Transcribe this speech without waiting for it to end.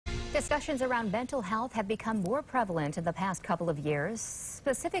Discussions around mental health have become more prevalent in the past couple of years,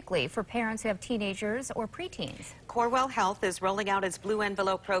 specifically for parents who have teenagers or preteens. Corewell Health is rolling out its Blue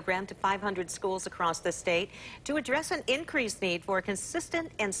Envelope program to 500 schools across the state to address an increased need for a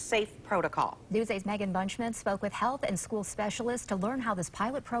consistent and safe protocol. News 8's Megan Bunchman spoke with health and school specialists to learn how this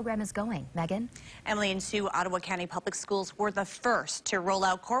pilot program is going. Megan? Emily and Sue, Ottawa County Public Schools were the first to roll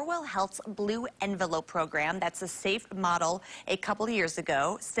out Corewell Health's Blue Envelope program. That's a safe model a couple of years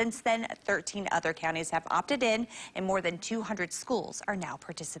ago. Since then, 13 other counties have opted in, and more than 200 schools are now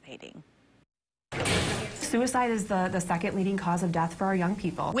participating. Suicide is the second leading cause of death for our young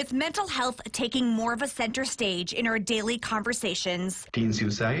people. With mental health taking more of a center stage in our daily conversations. Teen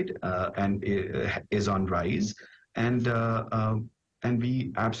suicide is on rise, and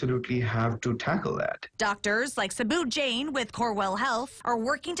we absolutely have to tackle that. Doctors like Sabut Jain with Corewell Health are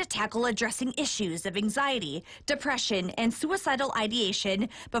working to tackle addressing issues of anxiety, depression, and suicidal ideation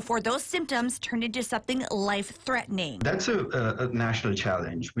before those symptoms turn into something life-threatening. That's a national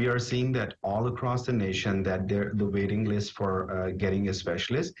challenge. We are seeing that all across the nation that the waiting list for getting a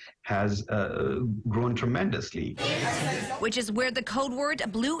specialist has grown tremendously. Which is where the code word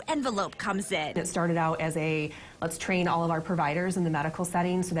Blue Envelope comes in. It started out as let's train all of our providers in the medical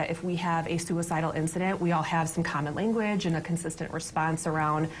setting so that if we have a suicidal incident, we all have some common language and a consistent response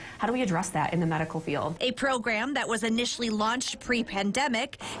around how do we address that in the medical field. A program that was initially launched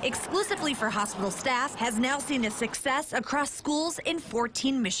pre-pandemic exclusively for hospital staff has now seen a success across schools in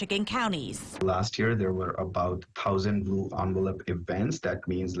 14 Michigan counties. Last year, there were about 1,000 Blue Envelope events. That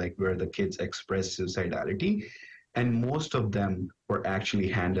means like where the kids express suicidality. And most of them were actually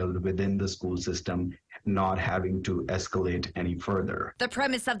handled within the school system, not having to escalate any further. The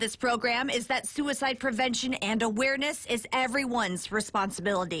premise of this program is that suicide prevention and awareness is everyone's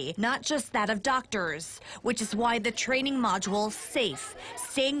responsibility, not just that of doctors, which is why the training module SAFE,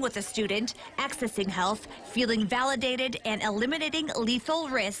 staying with a student, accessing health, feeling validated, and eliminating lethal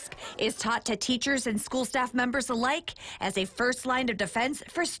risk, is taught to teachers and school staff members alike as a first line of defense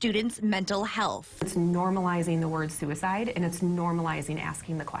for students' mental health. It's normalizing the word suicide, and it's normalizing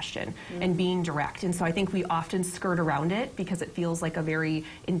asking the question and being direct. And so I think we often skirt around it because it feels like a very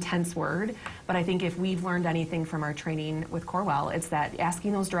intense word. But I think if we've learned anything from our training with Corewell, it's that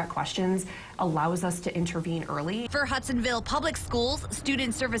asking those direct questions allows us to intervene early. For Hudsonville Public Schools,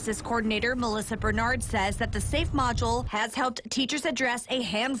 Student Services Coordinator Melissa Bernard says that the SAFE module has helped teachers address a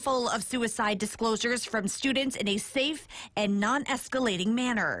handful of suicide disclosures from students in a safe and non-escalating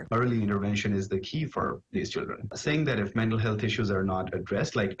manner. Early intervention is the key for these children. Saying that if mental health issues are not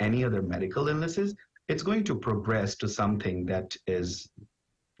addressed like any other medical illnesses, it's going to progress to something that is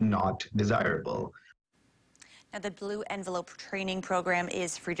not desirable. Now, the Blue Envelope training program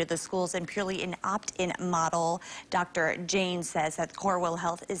is free to the schools and purely an opt-in model. Dr. Jain says that Corewell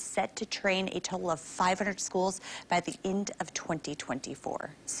Health is set to train a total of 500 schools by the end of 2024.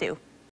 Sue.